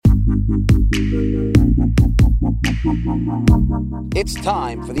It's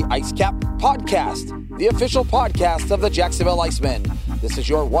time for the Ice Cap Podcast, the official podcast of the Jacksonville Icemen. This is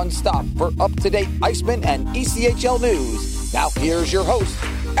your one stop for up-to-date Icemen and ECHL news. Now here's your host,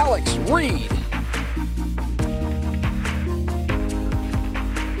 Alex Reed.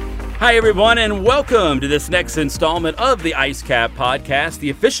 Hi, everyone, and welcome to this next installment of the Ice Cap Podcast,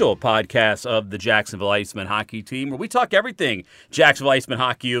 the official podcast of the Jacksonville Icemen hockey team, where we talk everything Jacksonville Icemen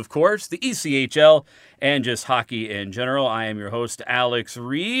hockey, of course, the ECHL, and just hockey in general. I am your host, Alex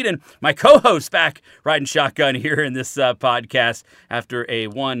Reed, and my co-host back riding shotgun here in this podcast after a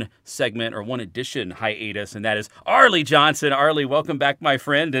one edition hiatus, and that is Arley Johnson. Arley, welcome back, my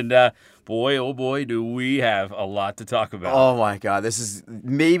friend, and boy, oh boy, do we have a lot to talk about. Oh my God, this is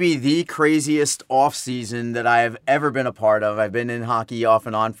maybe the craziest offseason that I have ever been a part of. I've been in hockey off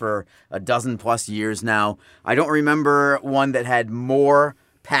and on for a dozen plus years now. I don't remember one that had more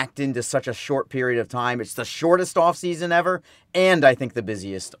packed into such a short period of time. It's the shortest offseason ever, and I think the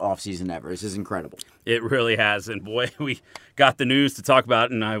busiest offseason ever. This is incredible. It really has, and boy, we got the news to talk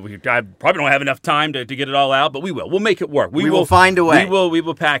about, and I probably don't have enough time to get it all out, but we will. We'll make it work. We will find a way. We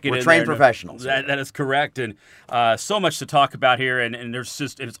will pack it in. We're trained professionals. That is correct, and so much to talk about here, and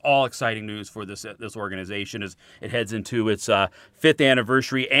it's all exciting news for this organization as it heads into its 5th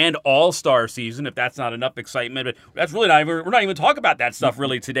anniversary and All-Star season. If that's not enough excitement, but that's really we're not even talking about that stuff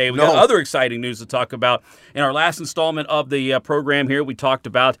really today. We got other exciting news to talk about. In our last installment of the program here, we talked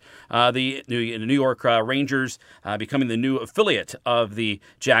about the New York Rangers becoming the new affiliate of the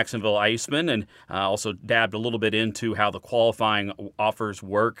Jacksonville Icemen, and also dabbed a little bit into how the qualifying offers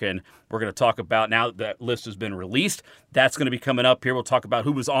work, and we're going to talk about, now that that list has been released, that's going to be coming up here. We'll talk about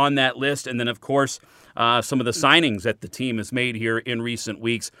who was on that list, and then, of course, some of the signings that the team has made here in recent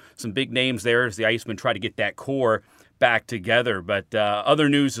weeks. Some big names there as the Icemen try to get that core back together. But other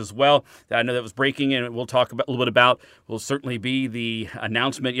news as well that I know that was breaking, and we'll talk about a little bit about, will certainly be the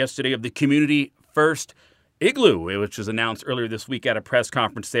announcement yesterday of the Community First Igloo, which was announced earlier this week at a press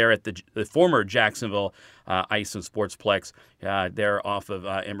conference there at the former Jacksonville Ice and Sportsplex there off of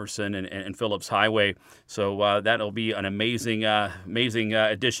Emerson and Phillips Highway. So that'll be an amazing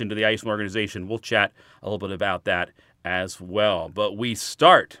addition to the Icemen organization. We'll chat a little bit about that as well. But we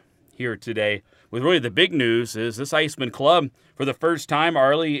start here today with really the big news is this Icemen club, for the first time,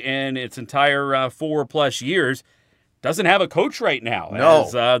 Arley, in its entire 4+ years, doesn't have a coach right now. No.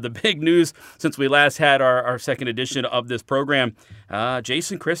 As the big news since we last had our second edition of this program,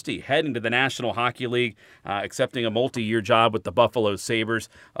 Jason Christie heading to the National Hockey League, accepting a multi-year job with the Buffalo Sabres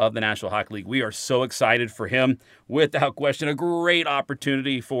of the National Hockey League. We are so excited for him. Without question, a great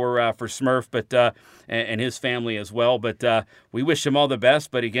opportunity for Smurf, but and his family as well. But we wish him all the best.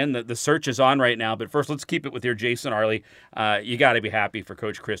 But again, the search is on right now. But first, let's keep it with your Jason, Arley. You got to be happy for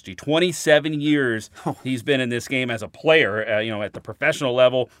Coach Christie. 27 years he's been in this game as a player, at the professional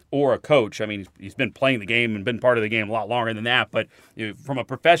level, or a coach. I mean, he's been playing the game and been part of the game a lot longer than that. But from a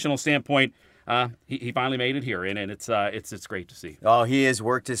professional standpoint, he finally made it here, and it's great to see. Oh, he has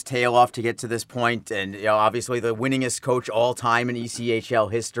worked his tail off to get to this point, and obviously the winningest coach all time in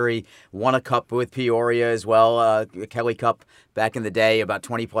ECHL history. Won a cup with Peoria as well, Kelly Cup back in the day, about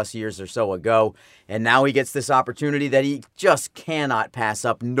 20 plus years or so ago. And now he gets this opportunity that he just cannot pass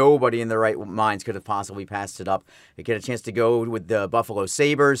up. Nobody in their right minds could have possibly passed it up. He get a chance to go with the Buffalo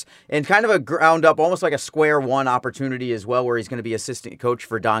Sabres, and kind of a ground up, almost like a square one opportunity as well, where he's going to be assistant coach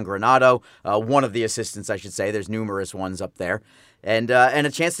for Don Granato. One of the assistants, I should say. There's numerous ones up there. And a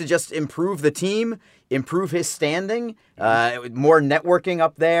chance to just improve the team, improve his standing, more networking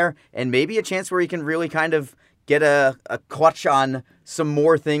up there, and maybe a chance where he can really kind of get a clutch on some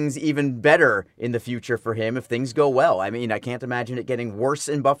more things even better in the future for him if things go well. I mean, I can't imagine it getting worse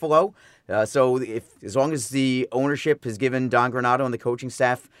in Buffalo. So as long as the ownership has given Don Granato and the coaching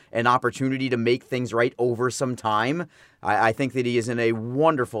staff an opportunity to make things right over some time, I think that he is in a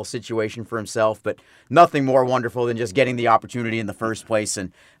wonderful situation for himself, but nothing more wonderful than just getting the opportunity in the first place.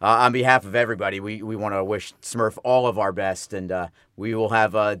 And on behalf of everybody, we want to wish Smurf all of our best, and we will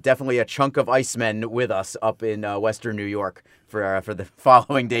have definitely a chunk of Icemen with us up in Western New York for the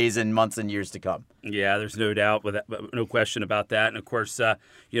following days and months and years to come. Yeah, there's no doubt, no question about that. And, of course, the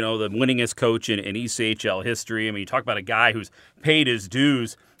winningest coach in ECHL history. I mean, you talk about a guy who's paid his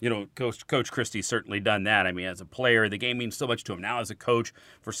dues. Coach Christie's certainly done that. I mean, as a player, the game means so much to him. Now as a coach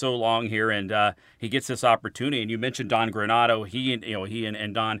for so long here, and he gets this opportunity. And you mentioned Don Granato. He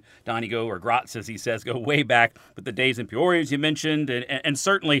and Donnie go, or Gratz, as he says, go way back with the days in Peoria, as you mentioned, and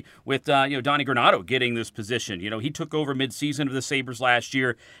certainly with Donnie Granato getting this position. He took over midseason of the Sabres last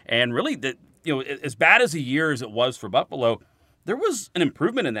year, and really as bad as a year as it was for Buffalo, there was an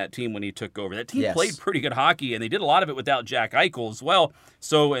improvement in that team when he took over. That team Yes. played pretty good hockey, and they did a lot of it without Jack Eichel as well.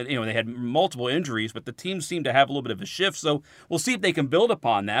 So, they had multiple injuries, but the team seemed to have a little bit of a shift. So we'll see if they can build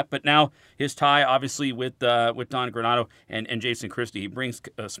upon that. But now his tie, obviously, with Don Granato and Jason Christie, he brings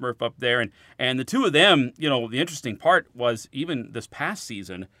Smurf up there. And the two of them, the interesting part was even this past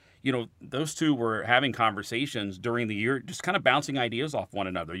season, those two were having conversations during the year, just kind of bouncing ideas off one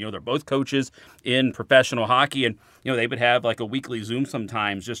another. They're both coaches in professional hockey, and, they would have like a weekly Zoom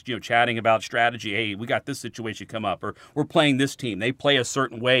sometimes, just, chatting about strategy. Hey, we got this situation come up, or we're playing this team. They play a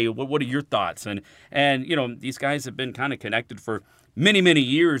certain way. What are your thoughts? And these guys have been kind of connected for many, many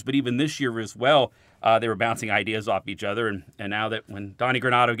years, but even this year as well, they were bouncing ideas off each other. And now that when Donnie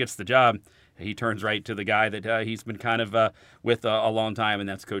Granato gets the job, he turns right to the guy that he's been kind of with a long time, and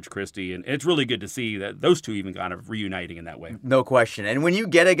that's Coach Christie. And it's really good to see that those two even kind of reuniting in that way. No question. And when you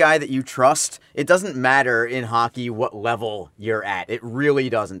get a guy that you trust, it doesn't matter in hockey what level you're at. It really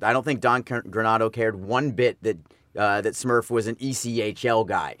doesn't. I don't think Don Granato cared one bit that Smurf was an ECHL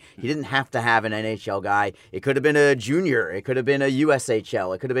guy. He didn't have to have an NHL guy. It could have been a junior. It could have been a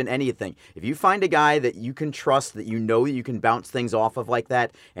USHL. It could have been anything. If you find a guy that you can trust, that you can bounce things off of like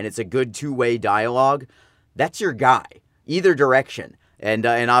that, and it's a good two-way dialogue, that's your guy, either direction. And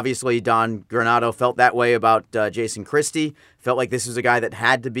obviously Don Granato felt that way about Jason Christie, felt like this was a guy that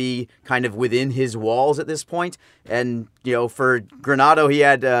had to be kind of within his walls at this point. And, for Granato, he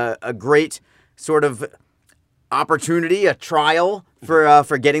had a great sort of opportunity, a trial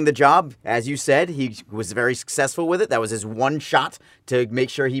for getting the job. As you said, he was very successful with it. That was his one shot to make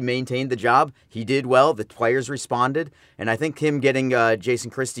sure he maintained the job. He did well. The players responded. And I think him getting Jason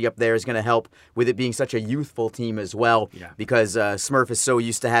Christie up there is going to help with it being such a youthful team as well, because Smurf is so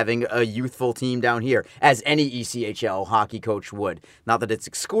used to having a youthful team down here, as any ECHL hockey coach would. Not that it's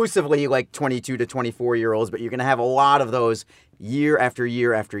exclusively like 22 to 24-year-olds, but you're going to have a lot of those year after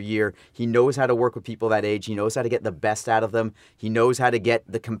year after year. He knows how to work with people that age. He knows how to get the best out of them. He knows how to get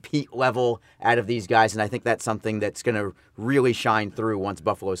the compete level out of these guys, and I think that's something that's going to really shine through once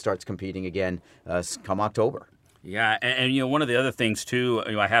Buffalo starts competing again come October. Yeah, and one of the other things too,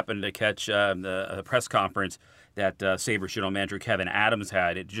 I happened to catch the press conference that Sabres general manager Kevin Adams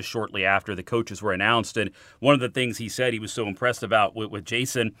had it just shortly after the coaches were announced. And one of the things he said he was so impressed about with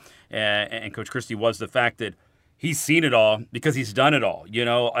Jason and Coach Christie was the fact that he's seen it all because he's done it all.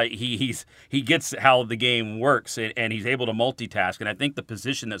 He gets how the game works, and he's able to multitask. And I think the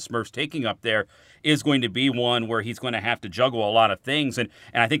position that Smurf's taking up there is going to be one where he's going to have to juggle a lot of things. And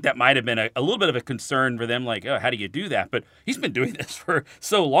I think that might have been a little bit of a concern for them, like, oh, how do you do that? But he's been doing this for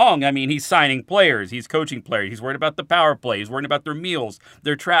so long. I mean, he's signing players. He's coaching players. He's worried about the power play. He's worried about their meals,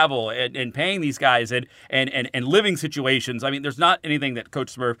 their travel, and paying these guys and living situations. I mean, there's not anything that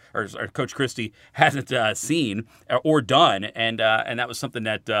Coach Smurf or Coach Christie hasn't seen or done, and that was something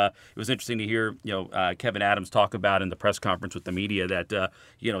that it was interesting to hear. Kevin Adams talk about in the press conference with the media that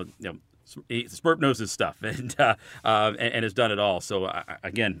Smurf knows his stuff and has done it all. So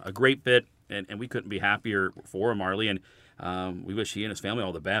again, a great fit, and we couldn't be happier for him, Arley, and we wish he and his family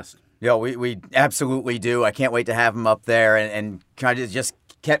all the best. Yeah, we absolutely do. I can't wait to have him up there and kind of just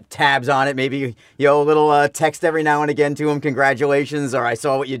kept tabs on it. Maybe, a little text every now and again to him. Congratulations, or I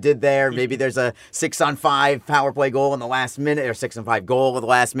saw what you did there. Maybe there's a 6-on-5 power play goal in the last minute, or 6-on-5 goal in the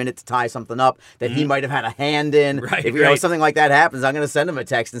last minute to tie something up that he might have had a hand in. Right, if something like that happens, I'm going to send him a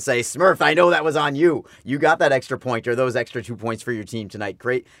text and say, Smurf, I know that was on you. You got that extra point or those extra 2 points for your team tonight.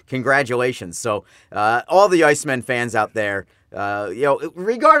 Great. Congratulations. So all the Icemen fans out there,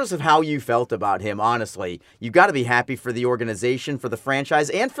 regardless of how you felt about him, honestly, you've got to be happy for the organization, for the franchise,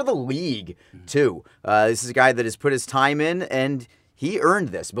 and for the league, too. This is a guy that has put his time in, and he earned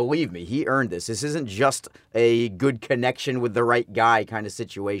this. Believe me, he earned this. This isn't just a good connection with the right guy kind of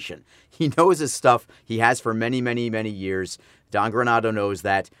situation. He knows his stuff. He has for many, many, many years. Don Granato knows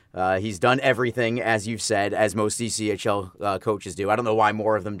that. He's done everything, as you've said, as most ECHL coaches do. I don't know why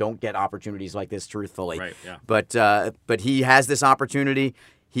more of them don't get opportunities like this, truthfully. Right, yeah. But he has this opportunity.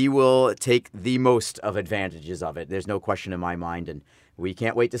 He will take the most of advantages of it. There's no question in my mind, and we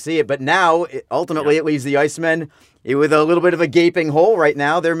can't wait to see it. But now, ultimately, it leaves the Icemen with a little bit of a gaping hole right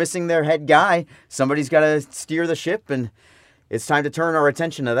now. They're missing their head guy. Somebody's got to steer the ship, and it's time to turn our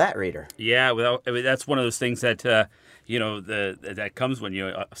attention to that, Raider. Yeah, that's one of those things that that comes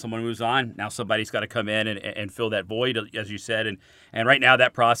when someone moves on. Now somebody's got to come in and fill that void, as you said, and right now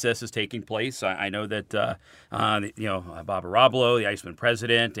that process is taking place. I know that Bob Arablo, the Icemen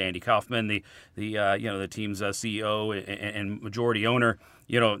president, Andy Kaufman, the team's CEO and majority owner,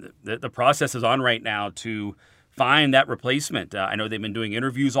 the process is on right now to find that replacement. I know they've been doing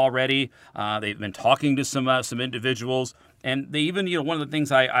interviews already. They've been talking to some individuals. And they even, one of the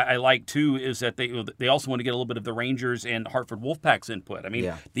things I like too is that they also want to get a little bit of the Rangers and Hartford Wolfpack's input. I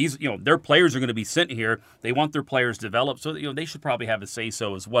mean, these, their players are going to be sent here. They want their players developed, so they should probably have a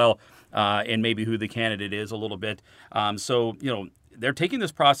say-so as well, and maybe who the candidate is a little bit. They're taking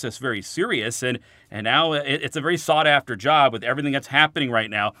this process very serious, and now it's a very sought-after job with everything that's happening right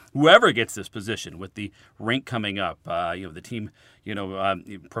now. Whoever gets this position, with the rink coming up, the team,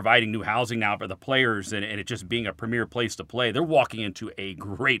 providing new housing now for the players, and it just being a premier place to play, they're walking into a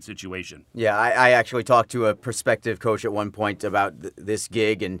great situation. Yeah, I actually talked to a prospective coach at one point about this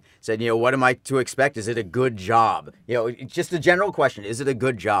gig and said, what am I to expect? Is it a good job? Just a general question, is it a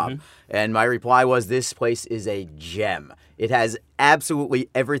good job? Mm-hmm. And my reply was, this place is a gem. It has absolutely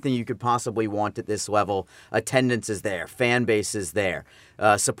everything you could possibly want at this level. Attendance is there. Fan base is there.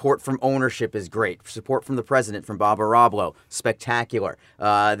 Support from ownership is great. Support from the president, from Bob Arablo, spectacular.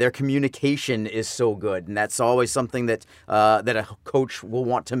 Their communication is so good, and that's always something that a coach will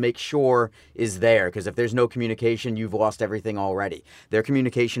want to make sure is there, because if there's no communication, you've lost everything already. Their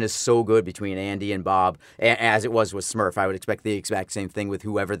communication is so good between Andy and Bob, as it was with Smurf. I would expect the exact same thing with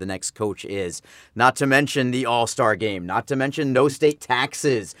whoever the next coach is. Not to mention the All-Star game. Not to mention no state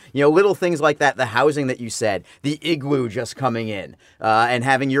taxes. Little things like that. The housing that you said. The Igloo just coming in. And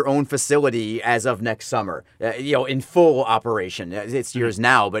having your own facility as of next summer, in full operation. It's yours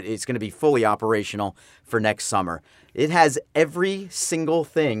now, but it's going to be fully operational for next summer. It has every single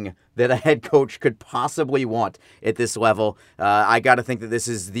thing that a head coach could possibly want at this level. I got to think that this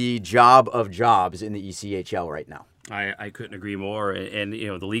is the job of jobs in the ECHL right now. I couldn't agree more. And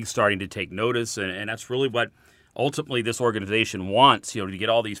the league's starting to take notice, and that's really what ultimately this organization wants, to get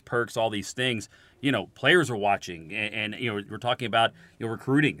all these perks, all these things. Players are watching, and we're talking about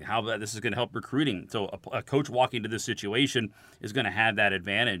recruiting, how this is going to help recruiting. So a coach walking into this situation is going to have that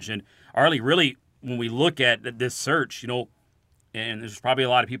advantage. And Arley, really, when we look at this search, and there's probably a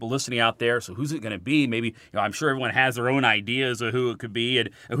lot of people listening out there, so who's it going to be? Maybe, I'm sure everyone has their own ideas of who it could be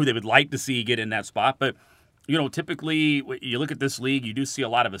and who they would like to see get in that spot. But typically, you look at this league, you do see a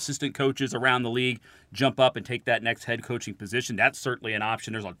lot of assistant coaches around the league jump up and take that next head coaching position. That's certainly an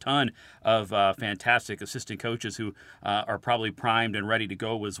option. There's a ton of fantastic assistant coaches who are probably primed and ready to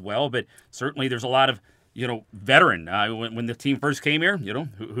go as well. But certainly there's a lot of, veteran. When the team first came here,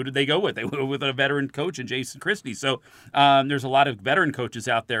 who did they go with? They went with a veteran coach in Jason Christie. So there's a lot of veteran coaches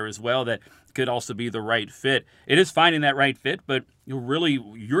out there as well that could also be the right fit. It is finding that right fit, but really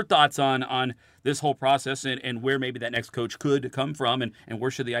your thoughts on this whole process and where maybe that next coach could come from and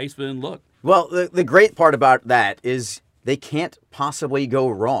where should the Icemen look? Well, the great part about that is they can't possibly go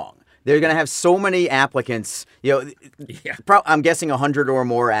wrong. They're going to have so many applicants, I'm guessing 100 or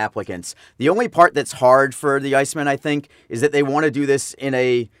more applicants. The only part that's hard for the Icemen, I think, is that they want to do this in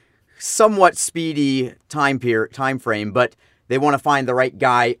a somewhat speedy time frame, but they want to find the right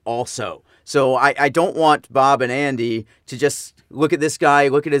guy also. So I don't want Bob and Andy to just look at this guy,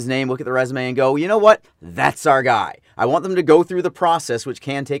 look at his name, look at the resume and go, you know what? That's our guy. I want them to go through the process, which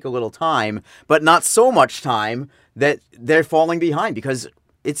can take a little time, but not so much time that they're falling behind, because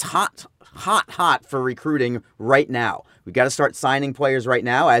it's hot for recruiting right now. We've got to start signing players right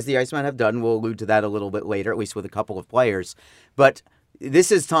now, as the Icemen have done. We'll allude to that a little bit later, at least with a couple of players. But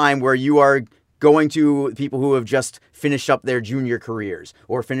this is time where you are going to people who have just finished up their junior careers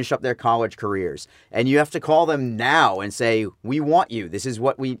or finished up their college careers. And you have to call them now and say, we want you. This is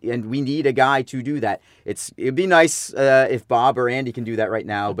what we need a guy to do that. It'd be nice if Bob or Andy can do that right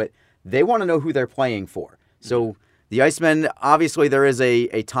now, but they want to know who they're playing for. So the Icemen, obviously there is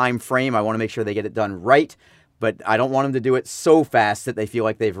a time frame. I want to make sure they get it done right, but I don't want them to do it so fast that they feel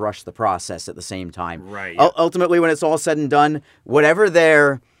like they've rushed the process at the same time. Right. Yeah. Ultimately, when it's all said and done, whatever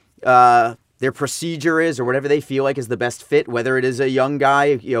their procedure is, or whatever they feel like is the best fit, whether it is a young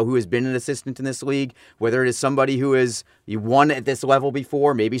guy, who has been an assistant in this league, whether it is somebody who has won at this level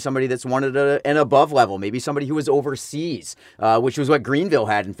before, maybe somebody that's won at an above level, maybe somebody who was overseas, which was what Greenville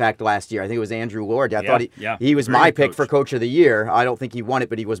had, in fact, last year. I think it was Andrew Lord. I thought he was my pick for Coach of the Year. I don't think he won it,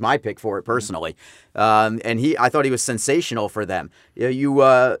 but he was my pick for it personally. And I thought he was sensational for them.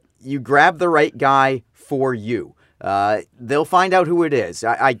 You grab the right guy for you. They'll find out who it is.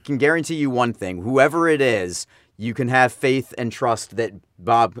 I can guarantee you one thing. Whoever it is, you can have faith and trust that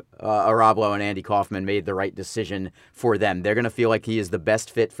Bob Arablo and Andy Kaufman made the right decision for them. They're going to feel like he is the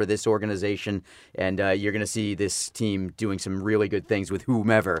best fit for this organization, and you're going to see this team doing some really good things with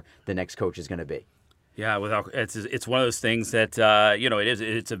whomever the next coach is going to be. Yeah, it's one of those things that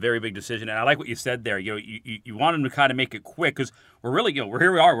it's a very big decision, and I like what you said there. You want them to kind of make it quick because we're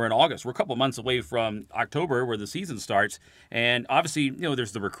in August. We're a couple months away from October where the season starts, and obviously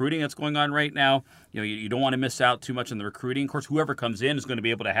there's the recruiting that's going on right now. You don't want to miss out too much in the recruiting. Of course, whoever comes in is going to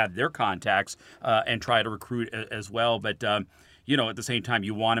be able to have their contacts and try to recruit as well, but. At the same time,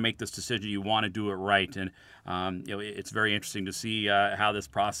 you want to make this decision. You want to do it right, and it's very interesting to see how this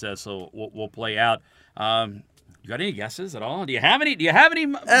process will play out. You got any guesses at all? Do you have any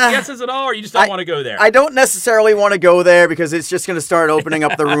guesses at all, or you just don't want to go there? I don't necessarily want to go there because it's just going to start opening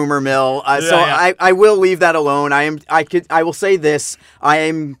up the rumor mill. I will leave that alone. I will say this: I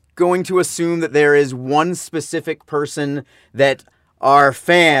am going to assume that there is one specific person that our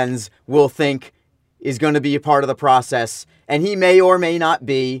fans will think is going to be a part of the process, and he may or may not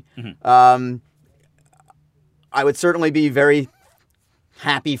be. Mm-hmm. I would certainly be very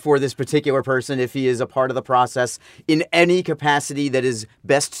happy for this particular person if he is a part of the process in any capacity that is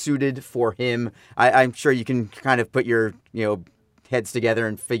best suited for him. I'm sure you can kind of put your heads together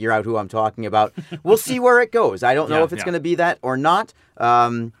and figure out who I'm talking about. We'll see where it goes. I don't know if it's going to be that or not.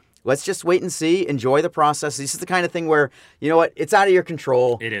 Let's just wait and see. Enjoy the process. This is the kind of thing where, you know what, it's out of your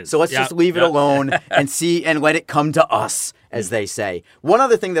control. It is. So let's just leave it alone and see and let it come to us, as they say. One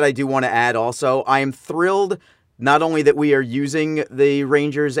other thing that I do want to add also, I am thrilled not only that we are using the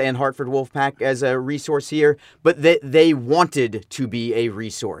Rangers and Hartford Wolfpack as a resource here, but that they wanted to be a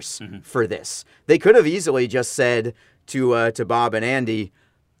resource for this. They could have easily just said to Bob and Andy,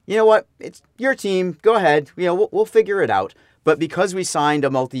 you know what, it's your team. Go ahead. We'll figure it out. But because we signed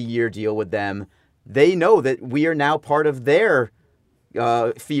a multi-year deal with them, they know that we are now part of their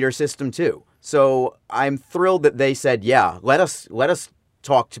feeder system too. So I'm thrilled that they said, yeah, let us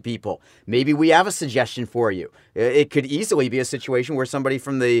talk to people. Maybe we have a suggestion for you. It could easily be a situation where somebody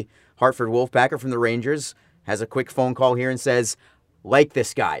from the Hartford Wolfpack or from the Rangers has a quick phone call here and says, like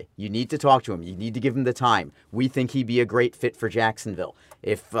this guy, you need to talk to him. You need to give him the time. We think he'd be a great fit for Jacksonville.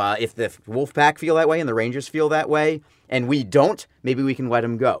 If the Wolfpack feel that way and the Rangers feel that way, and we don't, maybe we can let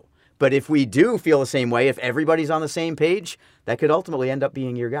him go. But if we do feel the same way, if everybody's on the same page, that could ultimately end up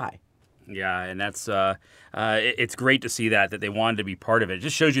being your guy. Yeah, and that's it's great to see that they wanted to be part of it. It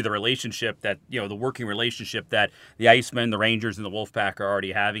just shows you the relationship that the working relationship that the Icemen, the Rangers, and the Wolfpack are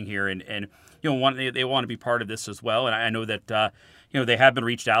already having here, and they want to be part of this as well. And I know that they have been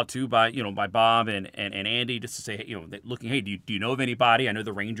reached out to by Bob and Andy just to say, looking, hey, do you know of anybody? I know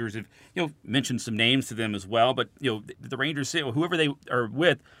the Rangers have mentioned some names to them as well, but the Rangers say, well, whoever they are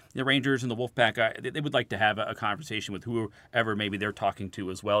with, the Rangers and the Wolfpack, they would like to have a conversation with whoever maybe they're talking to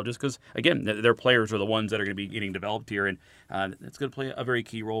as well, just because, again, their players are the ones that are going to be getting developed here, and it's going to play a very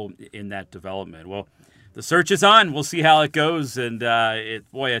key role in that development. Well, the search is on. We'll see how it goes, and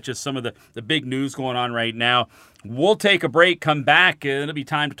it's just some of the big news going on right now. We'll take a break, come back, and it'll be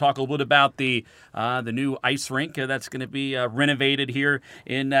time to talk a little bit about the new ice rink that's going to be renovated here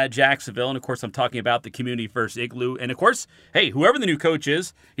in Jacksonville. And, of course, I'm talking about the Community First Igloo. And, of course, hey, whoever the new coach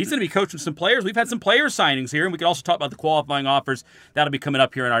is, he's going to be coaching some players. We've had some player signings here, and we can also talk about the qualifying offers. That'll be coming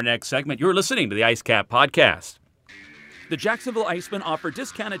up here in our next segment. You're listening to the Ice Cap Podcast. The Jacksonville Icemen offer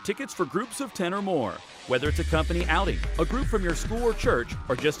discounted tickets for groups of 10 or more. Whether it's a company outing, a group from your school or church,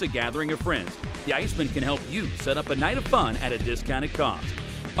 or just a gathering of friends, the Icemen can help you set up a night of fun at a discounted cost.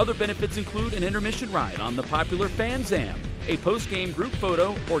 Other benefits include an intermission ride on the popular Fan Zam, a post-game group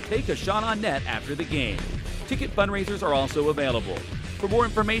photo, or take a shot on net after the game. Ticket fundraisers are also available. For more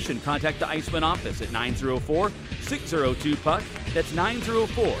information, contact the Icemen office at 904-602-PUCK. That's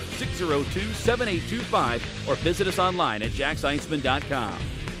 904-602-7825, or visit us online at jacksicemen.com.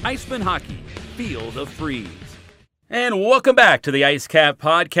 Icemen Hockey, feel the freeze. And welcome back to the Ice Cap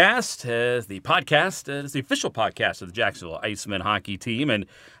Podcast. The podcast is the official podcast of the Jacksonville Icemen hockey team, and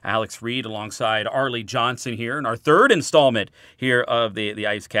Alex Reed alongside Arley Johnson here in our third installment here of the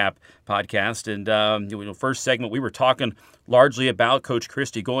Ice Cap Podcast. And first segment, we were talking largely about Coach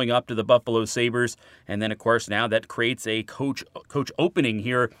Christie going up to the Buffalo Sabres, and then of course now that creates a coach opening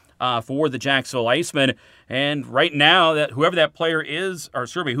here for the Jacksonville Icemen. And right now, that whoever that player is, or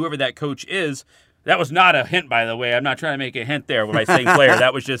certainly whoever that coach is. That was not a hint, by the way. I'm not trying to make a hint there when I say player.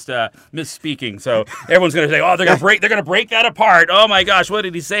 That was just misspeaking. So everyone's going to say, "Oh, they're going to break that apart." Oh my gosh, what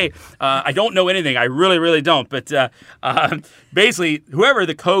did he say? I don't know anything. I really, really don't. But basically, whoever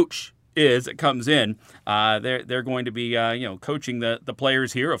the coach is that comes in, they're going to be coaching the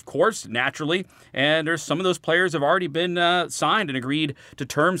players here, of course, naturally. And there's some of those players have already been signed and agreed to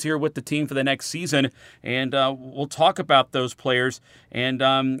terms here with the team for the next season. And we'll talk about those players. And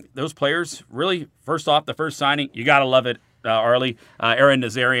those players, really, first off, the first signing, you got to love it. Arley. Aaron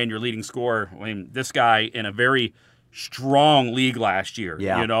Nazarian, your leading scorer. I mean, this guy in a very strong league last year.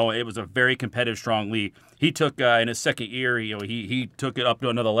 Yeah. It was a very competitive, strong league. He took in his second year, he took it up to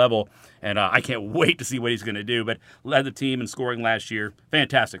another level, and I can't wait to see what he's going to do. But led the team in scoring last year.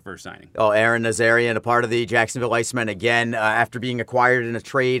 Fantastic first signing. Oh, Aaron Nazarian, a part of the Jacksonville Icemen again after being acquired in a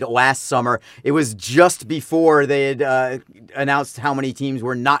trade last summer. It was just before they had announced how many teams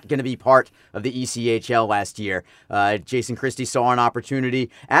were not going to be part of the ECHL last year. Jason Christie saw an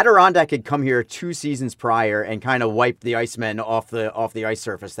opportunity. Adirondack had come here 2 seasons prior and kind of wiped the Icemen off the ice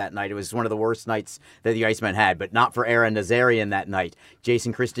surface that night. It was one of the worst nights that the Icemen had, but not for Aaron Nazarian that night.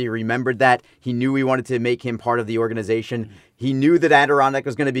 Jason Christie remembered that. He knew he wanted to make him part of the organization. He knew that Adirondack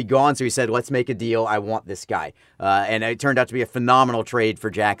was going to be gone, so he said, let's make a deal. I want this guy. And it turned out to be a phenomenal trade for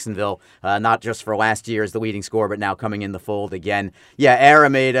Jacksonville, not just for last year as the leading scorer, but now coming in the fold again. Yeah,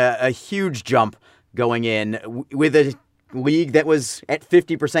 Aaron made a huge jump going in with a league that was at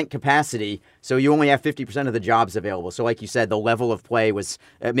 50% capacity, so you only have 50% of the jobs available. So like you said, the level of play was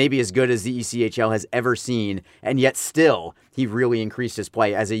maybe as good as the ECHL has ever seen, and yet still, he really increased his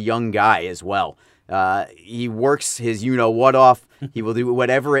play as a young guy as well. He works his you-know-what off. He will do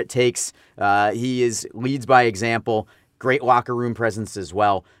whatever it takes. He leads by example. Great locker room presence as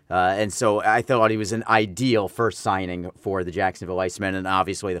well. And so I thought he was an ideal first signing for the Jacksonville Icemen, and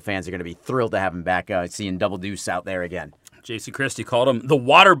obviously the fans are going to be thrilled to have him back, seeing Double Deuce out there again. Jason Christie called him the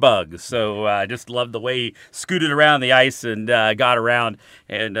water bug, so I just loved the way he scooted around the ice and got around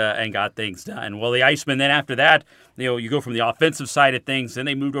and got things done. Well, the Icemen then after that, you go from the offensive side of things, then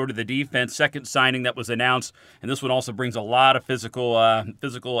they moved over to the defense. Second signing that was announced, and this one also brings a lot of physical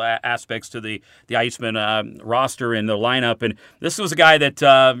aspects to the Icemen roster and the lineup. And this was a guy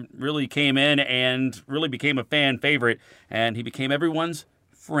that really came in and really became a fan favorite, and he became everyone's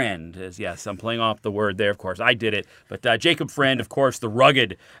friend. Yes, I'm playing off the word there, of course. I did it. But Jacob Friend, of course, the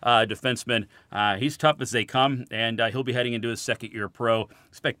rugged defenseman. He's tough as they come, and he'll be heading into his second year pro.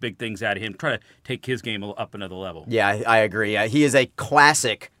 Expect big things out of him. Try to take his game up another level. Yeah, I agree. He is a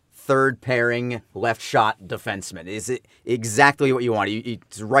classic third pairing left shot defenseman. Is it exactly what you want?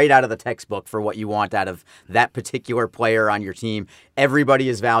 It's right out of the textbook for what you want out of that particular player on your team. Everybody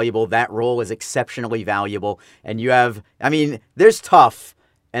is valuable. That role is exceptionally valuable. And you have, there's tough.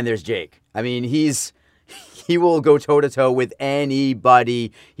 And there's Jake. He will go toe-to-toe with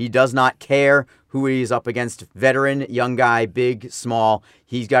anybody. He does not care who he's up against. Veteran, young guy, big, small.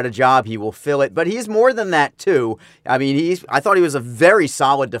 He's got a job. He will fill it. But he's more than that, too. I thought he was a very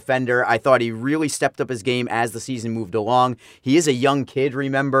solid defender. I thought he really stepped up his game as the season moved along. He is a young kid,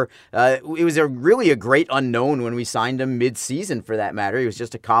 remember. It was really a great unknown when we signed him mid-season, for that matter. He was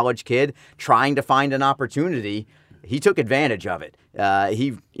just a college kid trying to find an opportunity. He took advantage of it.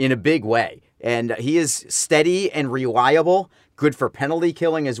 In a big way. And he is steady and reliable, good for penalty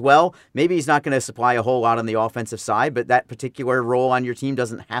killing as well. Maybe he's not going to supply a whole lot on the offensive side, but that particular role on your team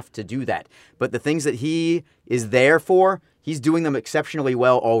doesn't have to do that. But the things that he is there for, he's doing them exceptionally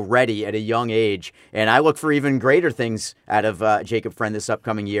well already at a young age. And I look for even greater things out of Jacob Friend this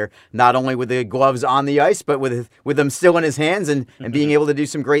upcoming year, not only with the gloves on the ice, but with them still in his hands and being able to do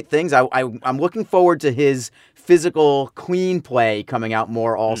some great things. I'm looking forward to his physical, clean play coming out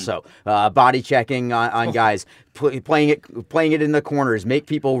more also. Body checking on guys, playing it in the corners, make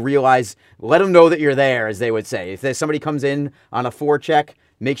people realize, let them know that you're there, as they would say. If somebody comes in on a forecheck,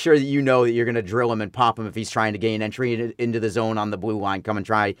 make sure that you know that you're going to drill him and pop him if he's trying to gain entry into the zone on the blue line. Come and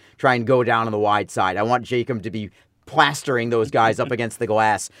try and go down on the wide side. I want Jacob to be plastering those guys up against the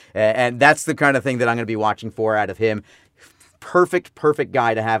glass, and that's the kind of thing that I'm going to be watching for out of him. Perfect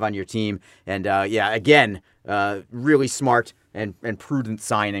guy to have on your team. And again, really smart and prudent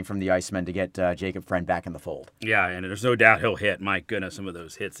signing from the Icemen to get Jacob Friend back in the fold. Yeah, and there's no doubt he'll hit. My goodness, some of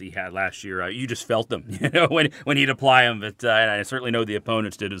those hits he had last year, you just felt them, when he'd apply them. But and I certainly know the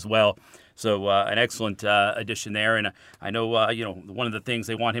opponents did as well. So an excellent addition there. And I know, one of the things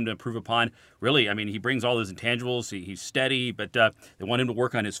they want him to improve upon, really, he brings all those intangibles. He's steady, but they want him to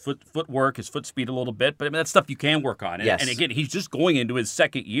work on his footwork, his foot speed a little bit. But that's stuff you can work on. And, yes. And again, he's just going into his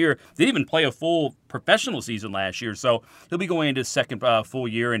second year. Didn't even play a full professional season last year. So he'll be going into his second full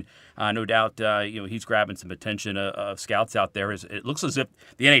year. And no doubt, he's grabbing some attention of scouts out there. It looks as if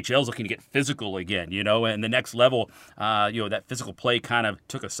the NHL is looking to get physical again, and the next level, that physical play kind of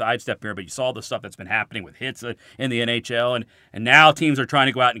took a sidestep here, but you saw the stuff that's been happening with hits in the NHL, and now teams are trying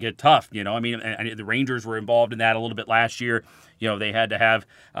to go out and get tough, and the Rangers were involved in that a little bit last year. they had to have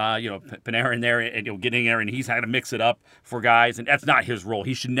Panarin there and getting there, and he's had to mix it up for guys, and that's not his role.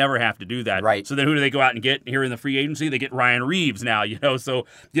 He should never have to do that. Right. So then who do they go out and get here in the free agency? They get Ryan Reeves now. So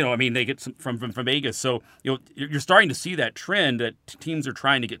they get some from Vegas. So you're starting to see that trend that teams are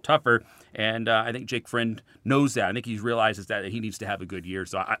trying to get tougher. And I think Jake Friend knows that. I think he realizes that he needs to have a good year.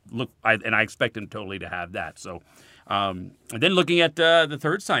 So I expect him totally to have that. So, and then looking at the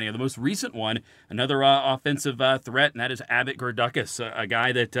third signing, the most recent one, another offensive threat, and that is Abbott Gordukas, a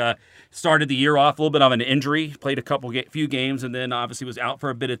guy that started the year off a little bit of an injury, played a few games, and then obviously was out for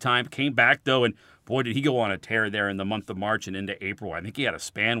a bit of time. Came back though, and boy, did he go on a tear there in the month of March and into April. I think he had a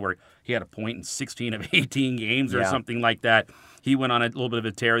span where he had a point in 16 of 18 games or something like that. He went on a little bit of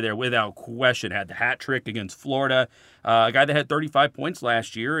a tear there without question. Had the hat trick against Florida, a guy that had 35 points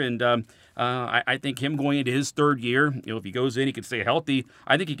last year. And I think him going into his third year, if he goes in, he can stay healthy.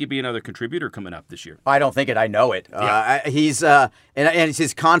 I think he could be another contributor coming up this year. I don't think it. I know it. Yeah. He's and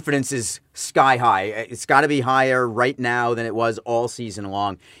his confidence is sky high. It's got to be higher right now than it was all season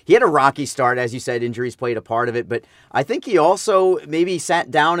long. He had a rocky start, as you said. Injuries played a part of it, but I think he also maybe sat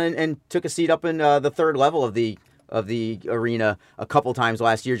down and took a seat up in the third level of the arena a couple times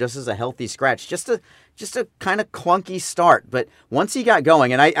last year, just as a healthy scratch, just a kind of clunky start. But once he got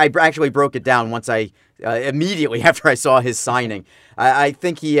going, and I actually broke it down once immediately after I saw his signing, I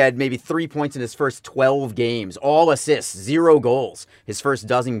think he had maybe 3 points in his first 12 games, all assists, 0 goals, his first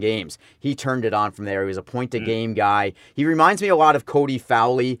dozen games. He turned it on from there. He was a point-a-game guy. He reminds me a lot of Cody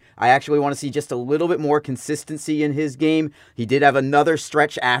Fowley. I actually want to see just a little bit more consistency in his game. He did have another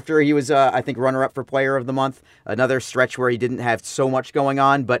stretch after he was, I think, runner-up for Player of the Month, another stretch where he didn't have so much going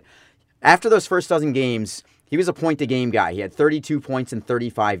on. But after those first dozen games, he was a point-a-game guy. He had 32 points in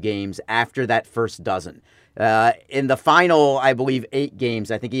 35 games after that first dozen. In the final, I believe, 8 games,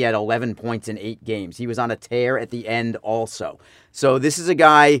 I think he had 11 points in 8 games. He was on a tear at the end also. So this is a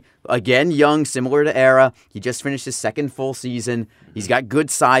guy, again, young, similar to Era. He just finished his second full season. He's got good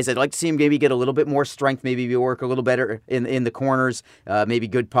size. I'd like to see him maybe get a little bit more strength, maybe work a little better in the corners, maybe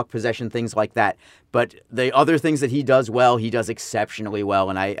good puck possession, things like that. But the other things that he does well, he does exceptionally well,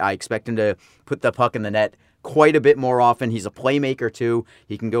 and I expect him to put the puck in the net quite a bit more often. He's a playmaker, too.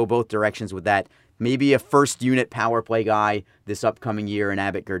 He can go both directions with that. Maybe a first-unit power play guy this upcoming year in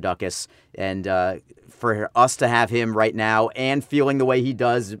Abbott Gordukas. And for us to have him right now and feeling the way he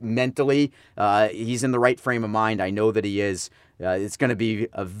does mentally, he's in the right frame of mind. I know that he is. It's going to be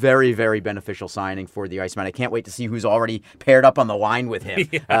a very, very beneficial signing for the Icemen. I can't wait to see who's already paired up on the line with him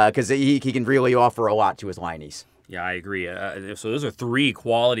because he can really offer a lot to his lineys. Yeah, I agree. So those are 3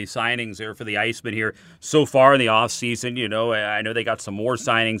 quality signings there for the Icemen here so far in the offseason. I know they got some more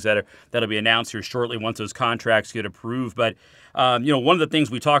signings that'll be announced here shortly once those contracts get approved. But one of the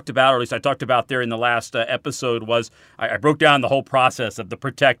things we talked about, or at least I talked about there in the last episode, was I broke down the whole process of the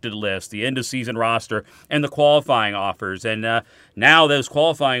protected list, the end-of-season roster, and the qualifying offers. And now those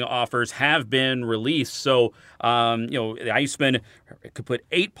qualifying offers have been released. So, the Icemen could put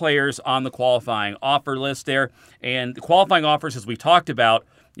 8 players on the qualifying offer list there. And the qualifying offers, as we talked about,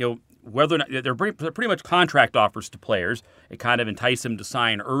 whether or not they're pretty much contract offers to players, it kind of entice them to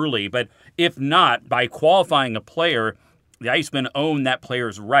sign early. But if not, by qualifying a player, the Icemen own that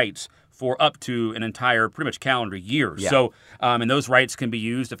player's rights for up to an entire pretty much calendar year. Yeah. So, and those rights can be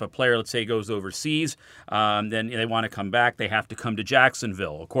used if a player, let's say, goes overseas, then they want to come back, they have to come to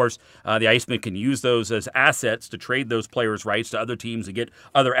Jacksonville. Of course, the Icemen can use those as assets to trade those players' rights to other teams and get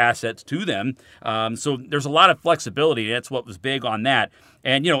other assets to them. So there's a lot of flexibility. That's what was big on that.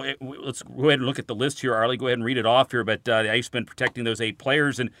 And, let's go ahead and look at the list here, Arley. Go ahead and read it off here. But the Icemen protecting those 8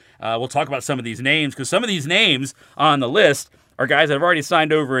 players. And we'll talk about some of these names, because some of these names on the list are guys that have already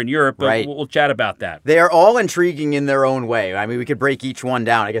signed over in Europe, but right. we'll chat about that. They are all intriguing in their own way. I mean, we could break each one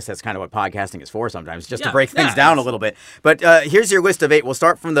down. I guess that's kind of what podcasting is for sometimes, just to break things down a little bit. But here's your list of 8. We'll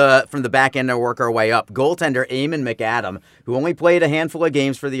start from the back end and work our way up. Goaltender Eamon McAdam, who only played a handful of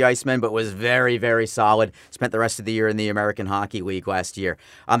games for the Icemen, but was very, very solid. Spent the rest of the year in the American Hockey League last year.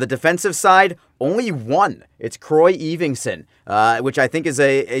 On the defensive side, only one. It's Croy Evingson, which I think is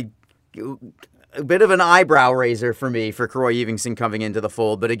a bit of an eyebrow raiser for me for Croy Evingson coming into the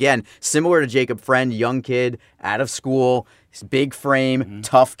fold. But again, similar to Jacob Friend, young kid, out of school, big frame,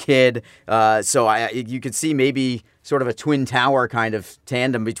 tough kid. So you could see maybe sort of a twin tower kind of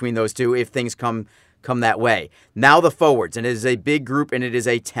tandem between those two if things come that way. Now the forwards, and it is a big group and it is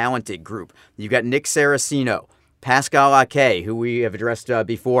a talented group. You've got Nick Saraceno, Pascal Ake, who we have addressed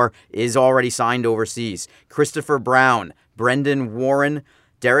before, is already signed overseas. Christopher Brown, Brendan Warren,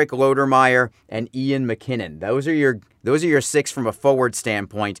 Derek Lodermeyer, and Ian McKinnon. Those are your 6 from a forward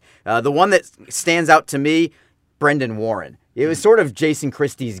standpoint. The one that stands out to me, Brendan Warren. It was sort of Jason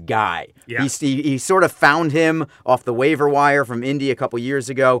Christie's guy. Yeah. He sort of found him off the waiver wire from Indy a couple years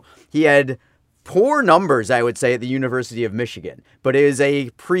ago. He had poor numbers, I would say, at the University of Michigan, but it is a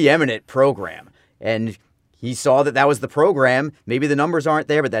preeminent program. And he saw that was the program. Maybe the numbers aren't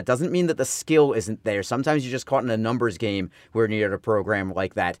there, but that doesn't mean that the skill isn't there. Sometimes you're just caught in a numbers game where you're at a program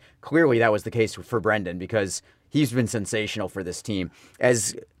like that. Clearly, that was the case for Brendan because he's been sensational for this team.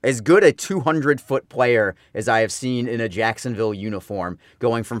 As good a 200-foot player as I have seen in a Jacksonville uniform,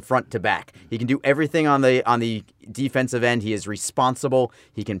 going from front to back. He can do everything on the defensive end. He is responsible.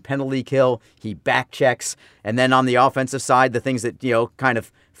 He can penalty kill. He back checks. And then on the offensive side, the things that, kind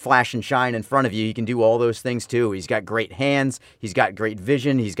of flash and shine in front of you, he can do all those things too. He's got great hands. He's got great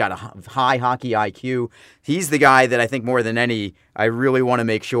vision. He's got a high hockey IQ. He's the guy that I think more than any, I really want to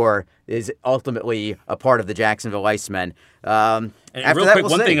make sure is ultimately a part of the Jacksonville Icemen. And real quick,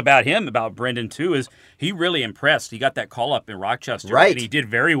 one thing about him, about Brendan too, is he really impressed. He got that call up in Rochester, right? And he did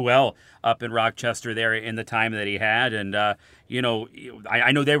very well up in Rochester there in the time that he had. And I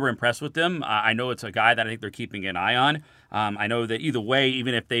know they were impressed with him. I know it's a guy that I think they're keeping an eye on. I know that either way,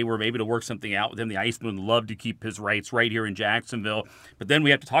 even if they were maybe to work something out with him, the Icemen would love to keep his rights right here in Jacksonville. But then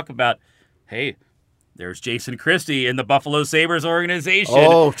we have to talk about, hey, there's Jason Christie in the Buffalo Sabres organization.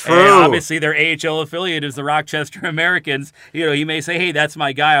 Oh, true. And obviously, their AHL affiliate is the Rochester Americans. He may say, hey, that's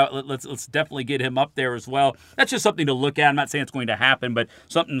my guy. Let's definitely get him up there as well. That's just something to look at. I'm not saying it's going to happen, but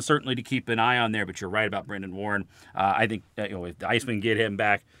something certainly to keep an eye on there. But you're right about Brendan Warren. I think if the Icemen get him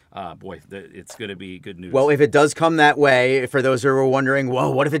back, it's going to be good news. Well, if it does come that way, for those who are wondering,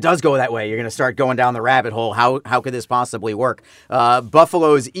 well, what if it does go that way? You're going to start going down the rabbit hole. How could this possibly work?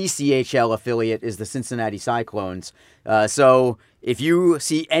 Buffalo's ECHL affiliate is the Cincinnati Cyclones. So if you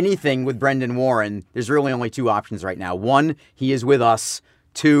see anything with Brendan Warren, there's really only two options right now. One, he is with us.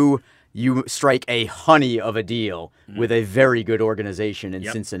 Two, you strike a honey of a deal with a very good organization in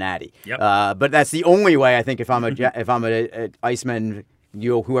Cincinnati. Yep. But that's the only way, I think, if I'm a Iceman,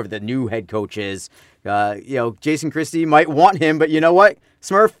 whoever the new head coach is, Jason Christie might want him, but you know what,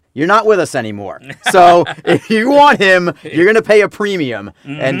 Smurf, you're not with us anymore. So if you want him, you're going to pay a premium,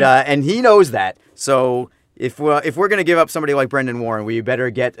 and he knows that. So if we're going to give up somebody like Brendan Warren, we better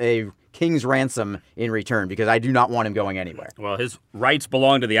get a king's ransom in return, because I do not want him going anywhere. Well, his rights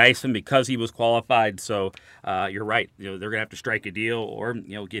belong to the Icemen because he was qualified. So you're right. They're going to have to strike a deal or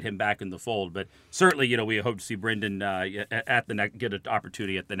get him back in the fold. But certainly, we hope to see Brendan get an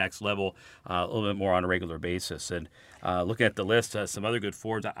opportunity at the next level a little bit more on a regular basis. And looking at the list, some other good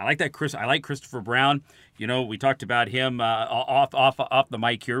forwards. I like that. I like Christopher Brown. We talked about him off the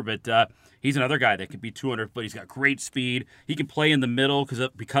mic here, but. He's another guy that could be 200 foot. He's got great speed. He can play in the middle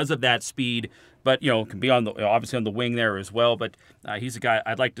because of that speed, but can be on obviously on the wing there as well. But he's a guy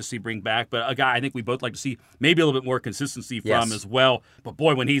I'd like to see bring back, but a guy I think we both like to see maybe a little bit more consistency from as well. But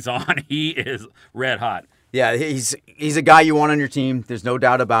boy, when he's on, he is red hot. Yeah, he's a guy you want on your team. There's no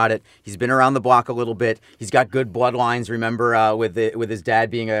doubt about it. He's been around the block a little bit. He's got good bloodlines. Remember, with his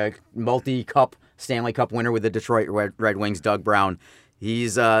dad being a multi-cup Stanley Cup winner with the Detroit Red Wings, Doug Brown.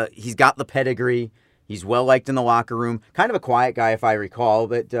 He's got the pedigree. He's well liked in the locker room. Kind of a quiet guy, if I recall,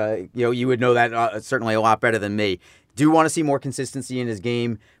 but you would know that certainly a lot better than me. Do want to see more consistency in his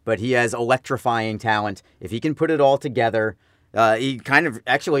game, but he has electrifying talent. If he can put it all together, he kind of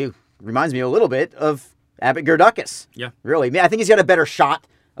actually reminds me a little bit of Abbott Gerdukis. Yeah, really. I think he's got a better shot,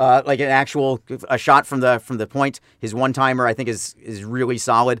 like a shot from the point. His one-timer, I think, is really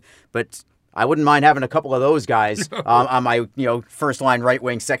solid, but I wouldn't mind having a couple of those guys on my first line right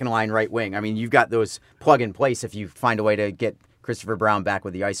wing, second line right wing. I mean, you've got those plug in place if you find a way to get Christopher Brown back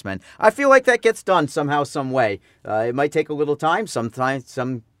with the Icemen. I feel like that gets done somehow, some way. It might take a little time. Sometimes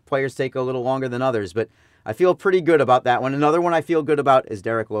some players take a little longer than others, but I feel pretty good about that one. Another one I feel good about is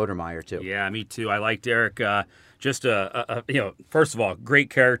Derek Lodermeyer too. Yeah, me too. I like Derek. Just first of all, great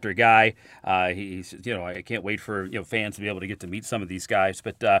character guy. He's I can't wait for fans to be able to get to meet some of these guys.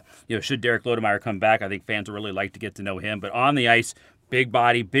 But should Derek Lodermeyer come back, I think fans will really like to get to know him. But on the ice, big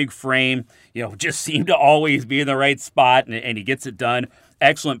body, big frame, just seemed to always be in the right spot, and he gets it done.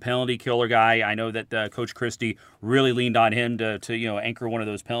 Excellent penalty killer guy. I know that Coach Christie really leaned on him to anchor one of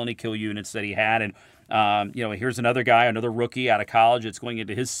those penalty kill units that he had, and here's another guy, another rookie out of college that's going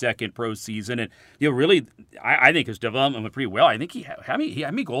into his second pro season. And, really, I think his development went pretty well. I think how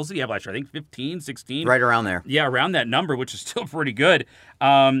many goals did he have last year? I think 15, 16? Right around there. Yeah, around that number, which is still pretty good.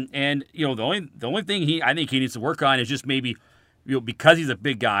 And, the only thing I think he needs to work on is just maybe, because he's a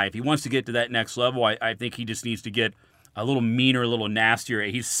big guy, if he wants to get to that next level, I think he just needs to get a little meaner, a little nastier.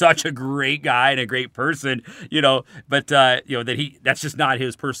 He's such a great guy and a great person, but that's just not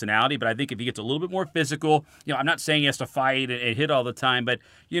his personality. But I think if he gets a little bit more physical, I'm not saying he has to fight and hit all the time, but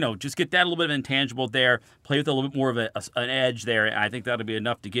just get that a little bit of intangible there, play with a little bit more of an edge there. And I think that'll be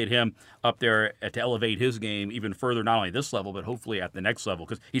enough to get him up there to elevate his game even further, not only this level, but hopefully at the next level,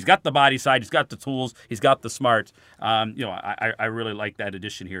 because he's got the body side, he's got the tools, he's got the smarts. I really like that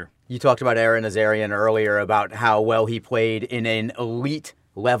addition here. You talked about Aaron Nazarian earlier about how well he played in an elite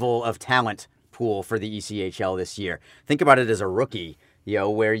level of talent pool for the ECHL this year. Think about it as a rookie,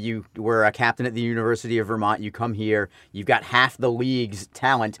 where you were a captain at the University of Vermont. You come here, you've got half the league's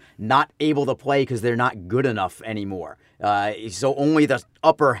talent not able to play because they're not good enough anymore. So only the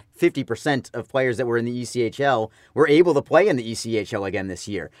upper 50% of players that were in the ECHL were able to play in the ECHL again this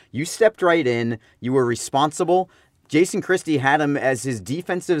year. You stepped right in. You were responsible. Jason Christie had him as his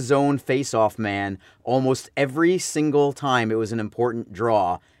defensive zone face-off man almost every single time it was an important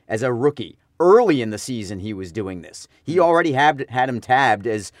draw as a rookie. Early in the season, he was doing this. He already had him tabbed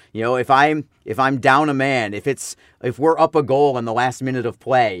as, if I'm down a man, if we're up a goal in the last minute of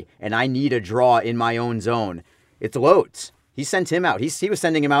play and I need a draw in my own zone, it's loads. He sent him out. He was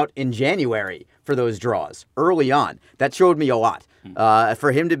sending him out in January for those draws early on. That showed me a lot.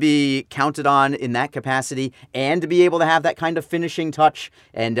 For him to be counted on in that capacity and to be able to have that kind of finishing touch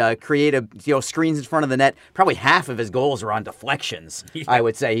and create screens in front of the net. Probably half of his goals are on deflections, yeah. I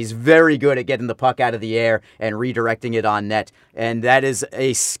would say. He's very good at getting the puck out of the air and redirecting it on net. And that is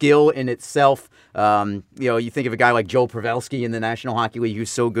a skill in itself. You think of a guy like Joe Pavelski in the National Hockey League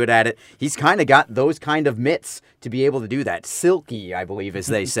who's so good at it. He's kind of got those kind of mitts to be able to do that. Silky, I believe, as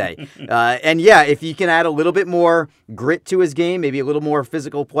they say. If you can add a little bit more grit to his game, maybe a little more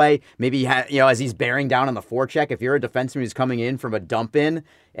physical play, maybe, as he's bearing down on the forecheck, if you're a defenseman who's coming in from a dump in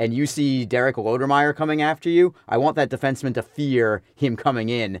and you see Derek Lodermeyer coming after you, I want that defenseman to fear him coming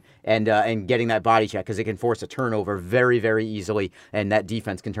in and getting that body check, because it can force a turnover very, very easily, and that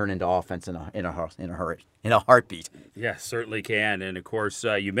defense can turn into offense in a heartbeat. Yeah, certainly can. And of course,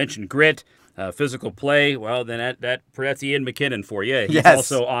 you mentioned grit. Physical play, well, then that's Ian McKinnon for you. He's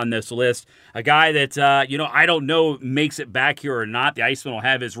also on this list. A guy that, I don't know makes it back here or not. The Iceman will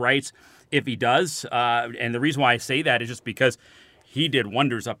have his rights if he does. And the reason why I say that is just because he did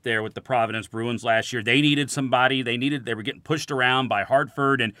wonders up there with the Providence Bruins last year. They needed somebody. They were getting pushed around by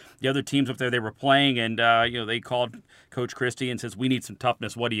Hartford and the other teams up there they were playing. And, they called Coach Christie and says, we need some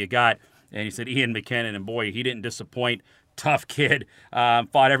toughness. What do you got? And he said, Ian McKinnon. And boy, he didn't disappoint. Tough kid,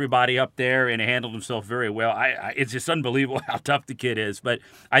 fought everybody up there and handled himself very well. It's just unbelievable how tough the kid is. But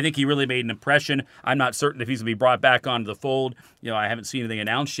I think he really made an impression. I'm not certain if he's going to be brought back onto the fold. I haven't seen anything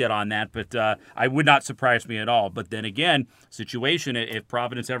announced yet on that, but I would not surprise me at all. But then again, situation, if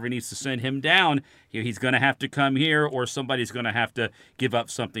Providence ever needs to send him down, he's going to have to come here, or somebody's going to have to give up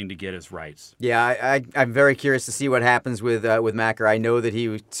something to get his rights. Yeah, I'm very curious to see what happens with Macker. I know that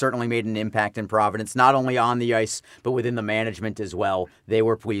he certainly made an impact in Providence, not only on the ice, but within the management as well. They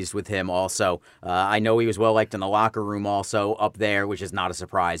were pleased with him also. I know he was well liked in the locker room also up there, which is not a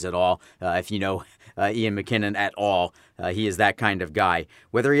surprise at all. If you know Ian McKinnon at all, he is that kind of guy.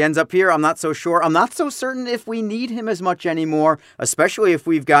 Whether he ends up here, I'm not so sure. I'm not so certain if we need him as much anymore, especially if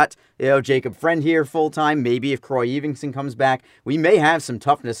we've got Jacob Friend here full-time. Maybe if Croy Evenson comes back, we may have some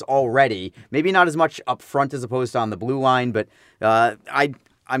toughness already. Maybe not as much up front as opposed to on the blue line, but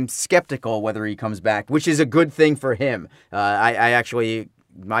I'm skeptical whether he comes back, which is a good thing for him.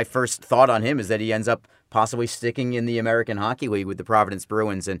 My first thought on him is that he ends up possibly sticking in the American Hockey League with the Providence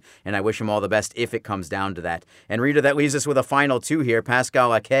Bruins, and I wish him all the best if it comes down to that. And Rita, that leaves us with a final two here,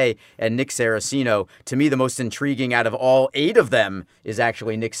 Pascal Ake and Nick Saraceno. To me, the most intriguing out of all 8 of them is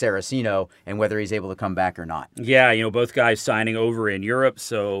actually Nick Saraceno and whether he's able to come back or not. Yeah, both guys signing over in Europe,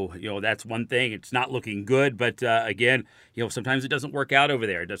 so, that's one thing. It's not looking good, but again, sometimes it doesn't work out over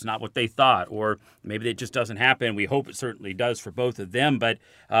there. That's not what they thought, or maybe it just doesn't happen. We hope it certainly does for both of them, but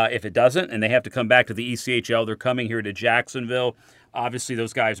if it doesn't and they have to come back to the ECHL, they're coming here to Jacksonville. Obviously,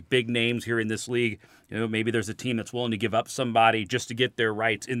 those guys, big names here in this league. Maybe there's a team that's willing to give up somebody just to get their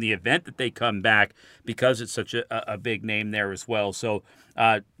rights in the event that they come back, because it's such a big name there as well. So,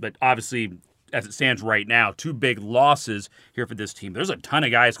 but obviously, as it stands right now, 2 big losses here for this team. There's a ton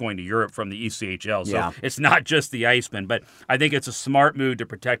of guys going to Europe from the ECHL, so It's not just the Icemen. But I think it's a smart move to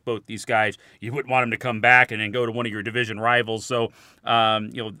protect both these guys. You wouldn't want them to come back and then go to one of your division rivals. So,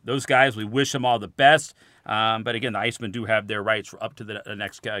 those guys, we wish them all the best. But again, the Icemen do have their rights up to the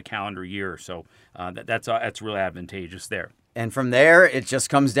next calendar year, so that's really advantageous there. And from there, it just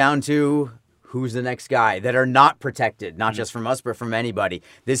comes down to who's the next guy that are not protected, not just from us, but from anybody.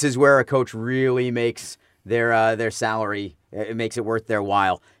 This is where a coach really makes their salary. It makes it worth their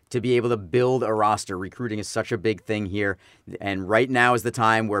while to be able to build a roster. Recruiting is such a big thing here. And right now is the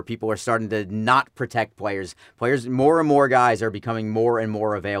time where people are starting to not protect players. More and more guys are becoming more and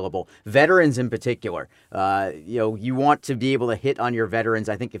more available. Veterans in particular. You want to be able to hit on your veterans.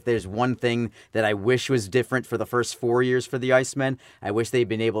 I think if there's one thing that I wish was different for the first 4 years for the Icemen, I wish they'd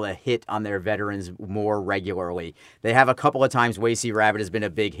been able to hit on their veterans more regularly. They have a couple of times. Wasey Rabbit has been a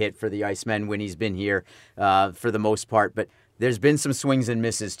big hit for the Icemen when he's been here for the most part. But there's been some swings and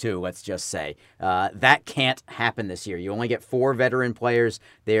misses, too, let's just say. That can't happen this year. You only get 4 veteran players.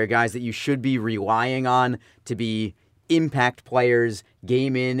 They are guys that you should be relying on to be impact players,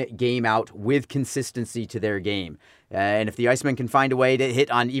 game in, game out, with consistency to their game. And if the Icemen can find a way to hit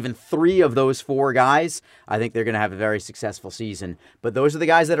on even 3 of those 4 guys, I think they're going to have a very successful season. But those are the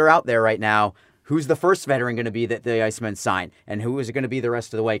guys that are out there right now. Who's the first veteran going to be that the Icemen sign? And who is it going to be the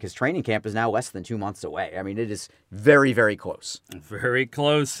rest of the way? Because training camp is now less than 2 months away. I mean, it is very, very close. Very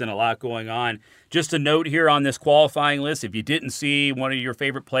close and a lot going on. Just a note here on this qualifying list, if you didn't see one of your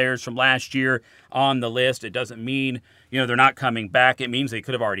favorite players from last year on the list, it doesn't mean, they're not coming back. It means they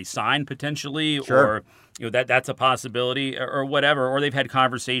could have already signed potentially, sure. Or that's a possibility or whatever, or they've had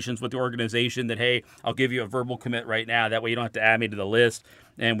conversations with the organization that, hey, I'll give you a verbal commit right now. That way you don't have to add me to the list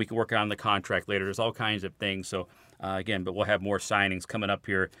and we can work on the contract later. There's all kinds of things. So, again, but we'll have more signings coming up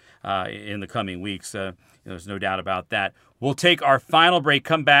here in the coming weeks. There's no doubt about that. We'll take our final break,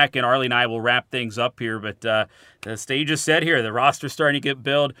 come back, and Arley and I will wrap things up here. But the stage is set here. The roster's starting to get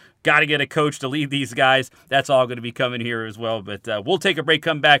built. Got to get a coach to lead these guys. That's all going to be coming here as well. But we'll take a break,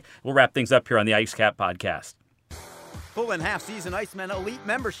 come back. We'll wrap things up here on the Ice Cap Podcast. Full and half-season Icemen Elite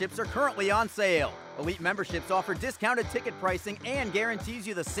memberships are currently on sale. Elite memberships offer discounted ticket pricing and guarantees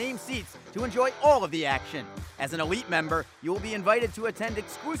you the same seats to enjoy all of the action. As an Elite member, you will be invited to attend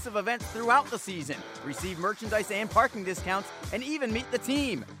exclusive events throughout the season, receive merchandise and parking discounts, and even meet the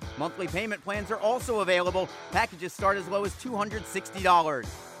team. Monthly payment plans are also available. Packages start as low as $260.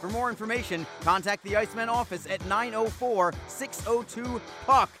 For more information, contact the Icemen office at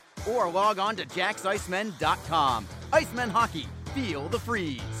 904-602-PUCK. or log on to jacksicemen.com. Icemen Hockey, feel the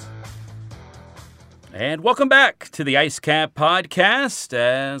freeze. And welcome back to the Ice Cap Podcast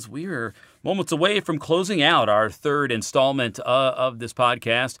as we are moments away from closing out our third installment of this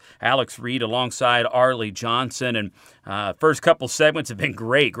podcast. Alex Reed alongside Arley Johnson. And first couple segments have been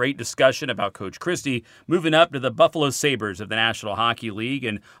great. Great discussion about Coach Christie moving up to the Buffalo Sabres of the National Hockey League.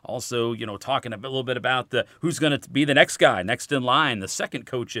 And also, talking a little bit about who's going to be the next guy, next in line, the second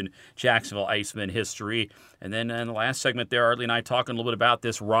coach in Jacksonville Icemen history. And then in the last segment there, Arley and I talking a little bit about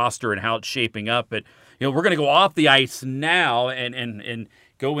this roster and how it's shaping up. But, we're going to go off the ice now and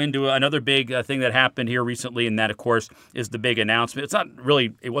go into another big thing that happened here recently, and that, of course, is the big announcement.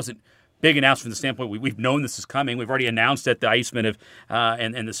 It wasn't big announcement from the standpoint we've known this is coming. We've already announced that the Icemen have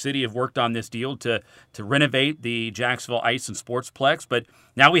and the city have worked on this deal to renovate the Jacksonville Ice and Sportsplex, but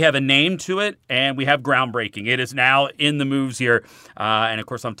now we have a name to it, and we have groundbreaking. It is now in the moves here, and of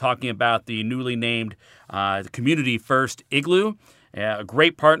course I'm talking about the newly named the Community First Igloo. A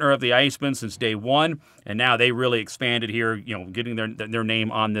great partner of the Icemen since day one, and now they really expanded here, getting their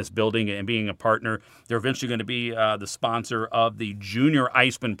name on this building and being a partner. They're eventually going to be the sponsor of the Junior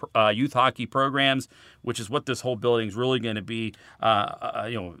Icemen youth hockey programs, which is what this whole building is really going to be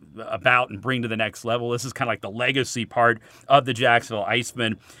about and bring to the next level. This is kind of like the legacy part of the Jacksonville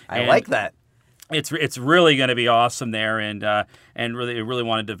Icemen. I like that. It's really going to be awesome there, and really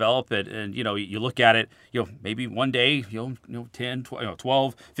want to develop it. And you look at it, maybe one day, 10,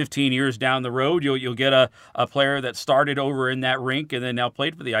 12, 15 years down the road, you'll get a player that started over in that rink and then now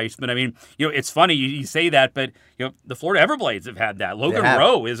played for the Icemen. I mean, it's funny you say that, but the Florida Everblades have had that. Logan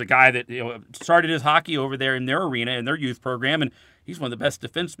Rowe is a guy that started his hockey over there in their arena in their youth program, and he's one of the best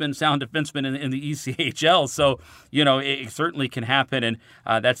sound defensemen in the ECHL. So, it certainly can happen, and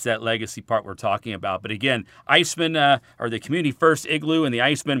that's that legacy part we're talking about. But again, Icemen, or the Community First Igloo, and the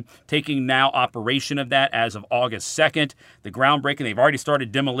Icemen taking now operation of that as of August 2nd. The groundbreaking, they've already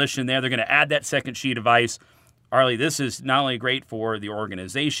started demolition there. They're going to add that second sheet of ice. Arley, this is not only great for the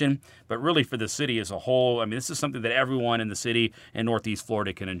organization, but really for the city as a whole. I mean, this is something that everyone in the city and Northeast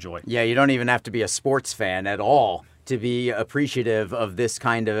Florida can enjoy. Yeah, you don't even have to be a sports fan at all to be appreciative of this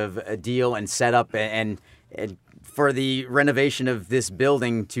kind of a deal and setup and for the renovation of this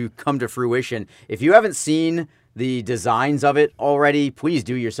building to come to fruition. If you haven't seen the designs of it already, please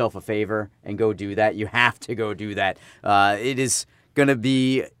do yourself a favor and go do that. You have to go do that. It is going to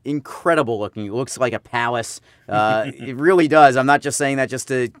be incredible looking. It looks like a palace. It really does. I'm not just saying that just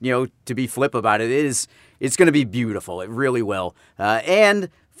to be flip about it. It's going to be beautiful. It really will. And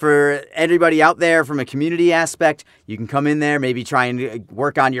for everybody out there from a community aspect, you can come in there, maybe try and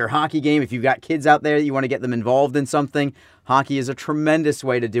work on your hockey game. If you've got kids out there that you want to get them involved in something, hockey is a tremendous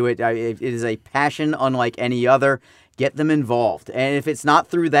way to do it. It is a passion unlike any other. Get them involved. And if it's not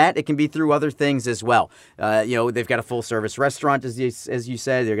through that, it can be through other things as well. They've got a full-service restaurant, as you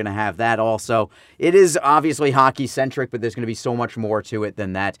said. They're going to have that also. It is obviously hockey-centric, but there's going to be so much more to it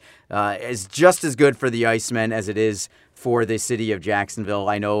than that. It's just as good for the Icemen as it is for the city of Jacksonville.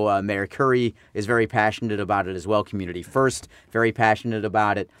 I know Mayor Curry is very passionate about it as well. Community First, very passionate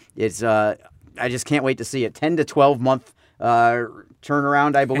about it. It's I just can't wait to see it. 10 to 12 month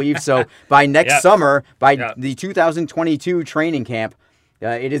turnaround, I believe. So by next summer, by the 2022 training camp,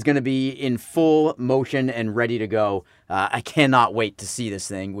 it is going to be in full motion and ready to go. I cannot wait to see this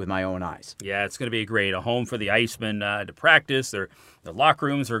thing with my own eyes. Yeah, it's going to be great. A home for the Icemen to practice. The locker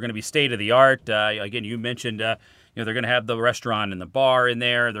rooms are going to be state of the art. Again, you mentioned they're going to have the restaurant and the bar in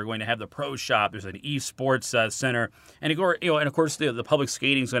there. They're going to have the pro shop. There's an esports center, and of course the public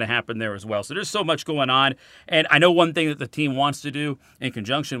skating is going to happen there as well. So there's so much going on. And I know one thing that the team wants to do in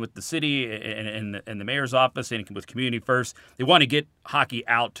conjunction with the city and the mayor's office and with Community First, they want to get hockey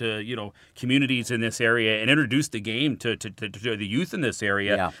out to communities in this area and introduce the game to the youth in this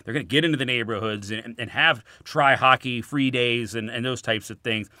area. Yeah. They're going to get into the neighborhoods and have try hockey free days and those types of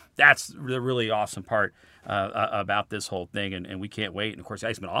things. That's the really awesome part about this whole thing, and we can't wait. And of course, the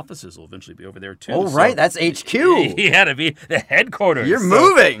Icemen offices will eventually be over there too. Oh, right, that's HQ. Yeah, to be the headquarters. You're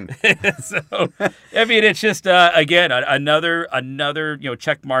moving. So, I mean, it's just again another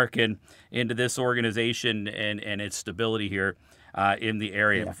check mark into this organization and its stability here in the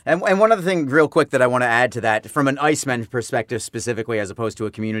area. Yeah. And one other thing real quick that I want to add to that, from an Iceman perspective specifically as opposed to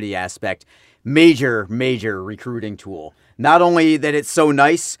a community aspect, major recruiting tool. Not only that it's so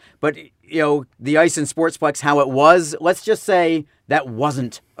nice, but the Ice and Sportsplex, how it was, let's just say that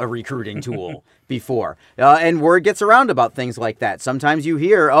wasn't a recruiting tool before. And word gets around about things like that. Sometimes you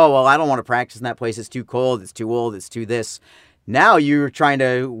hear, oh, well, I don't want to practice in that place. It's too cold. It's too old. It's too this. Now you're trying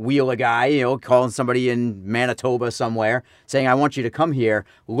to wheel a guy, calling somebody in Manitoba somewhere, saying, I want you to come here.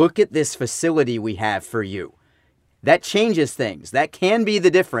 Look at this facility we have for you. That changes things. That can be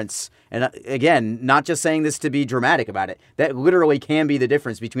the difference. And again, not just saying this to be dramatic about it. That literally can be the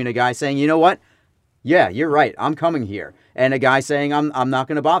difference between a guy saying, you know what? Yeah, you're right. I'm coming here. And a guy saying, I'm not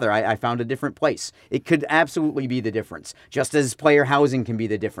going to bother. I found a different place. It could absolutely be the difference. Just as player housing can be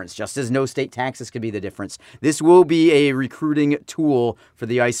the difference. Just as no state taxes can be the difference. This will be a recruiting tool for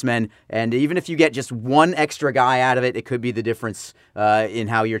the Icemen. And even if you get just one extra guy out of it, it could be the difference in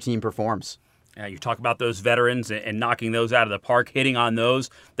how your team performs. You talk about those veterans and knocking those out of the park, hitting on those.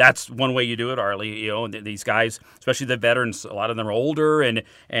 That's one way you do it, Arley. These guys, especially the veterans, a lot of them are older and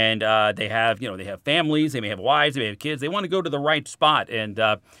they have families, they may have wives, they may have kids. They want to go to the right spot, and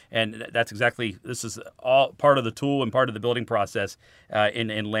that's exactly, this is all part of the tool and part of the building process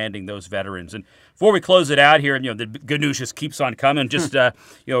in landing those veterans. And before we close it out here, and the good news just keeps on coming. Just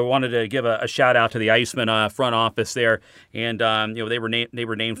wanted to give a shout out to the Icemen front office there, and they were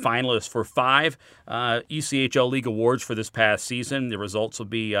named finalists for 5 ECHL League awards for this past season. The results will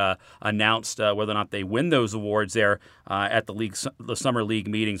be announced whether or not they win those awards there at the Summer League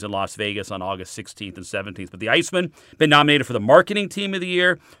meetings in Las Vegas on August 16th and 17th. But the Icemen been nominated for the Marketing Team of the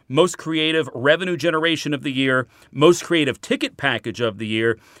Year, Most Creative Revenue Generation of the Year, Most Creative Ticket Package of the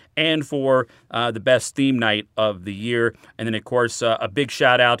Year, and for the Best Theme Night of the Year. And then, of course, a big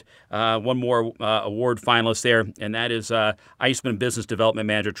shout-out, one more award finalist there, and that is Iceman Business Development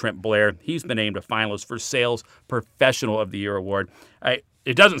Manager Trent Blair. He's been named a finalist for Sales Professional of the Year award.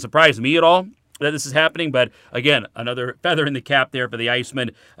 It doesn't surprise me at all that this is happening, but again, another feather in the cap there for the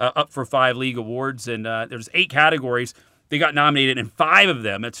Icemen, up for 5 league awards, and there's 8 categories. They got nominated in 5 of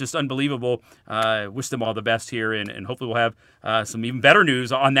them. It's just unbelievable. Wish them all the best here, and hopefully we'll have some even better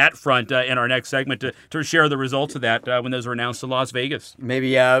news on that front in our next segment to share the results of that when those are announced in Las Vegas.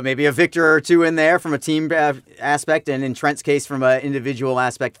 Maybe a victor or two in there from a team aspect, and in Trent's case from an individual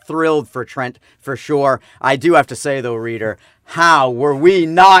aspect. Thrilled for Trent for sure. I do have to say though, Reader, how were we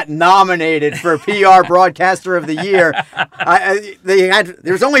not nominated for PR Broadcaster of the Year?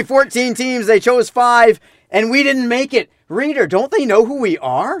 There's only 14 teams. They chose 5, and we didn't make it. Reader, don't they know who we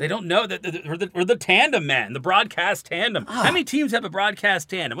are? They don't know that we're the tandem man, the broadcast tandem. How many teams have a broadcast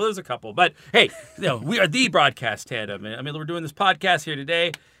tandem? Well, there's a couple, but hey, we are the broadcast tandem. I mean, we're doing this podcast here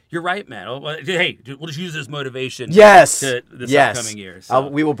today. You're right, man. Hey, we'll just use this motivation. Yes. To this upcoming year. So.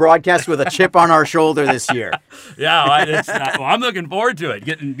 We will broadcast with a chip on our shoulder this year. Yeah, I'm looking forward to it.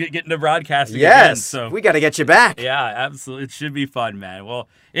 Getting to broadcasting again. Yes, so we got to get you back. Yeah, absolutely. It should be fun, man. Well,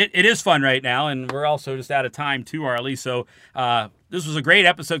 it is fun right now, and we're also just out of time too, Arley. So this was a great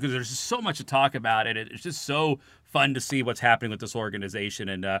episode because there's just so much to talk about it. It's just so fun to see what's happening with this organization,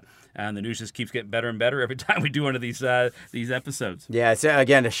 and the news just keeps getting better and better every time we do one of these episodes. Yeah, it's,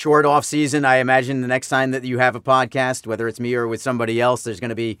 again, a short off season. I imagine the next time that you have a podcast, whether it's me or with somebody else, there's going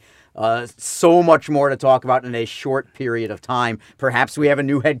to be so much more to talk about in a short period of time. Perhaps we have a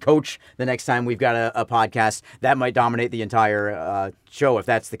new head coach the next time we've got a podcast. That might dominate the entire show if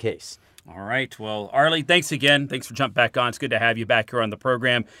that's the case. All right. Well, Arley, thanks again. Thanks for jumping back on. It's good to have you back here on the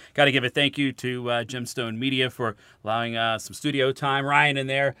program. Got to give a thank you to Gemstone Media for allowing some studio time. Ryan in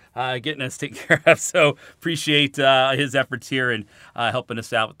there getting us taken care of. So appreciate his efforts here and helping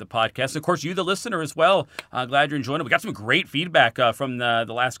us out with the podcast. Of course, you, the listener, as well. Glad you're enjoying it. We got some great feedback from the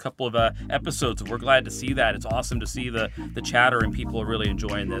last couple of episodes. We're glad to see that. It's awesome to see the chatter and people are really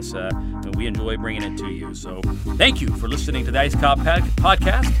enjoying this. And we enjoy bringing it to you. So thank you for listening to the Ice Cop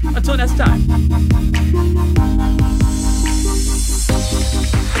podcast. Until next time.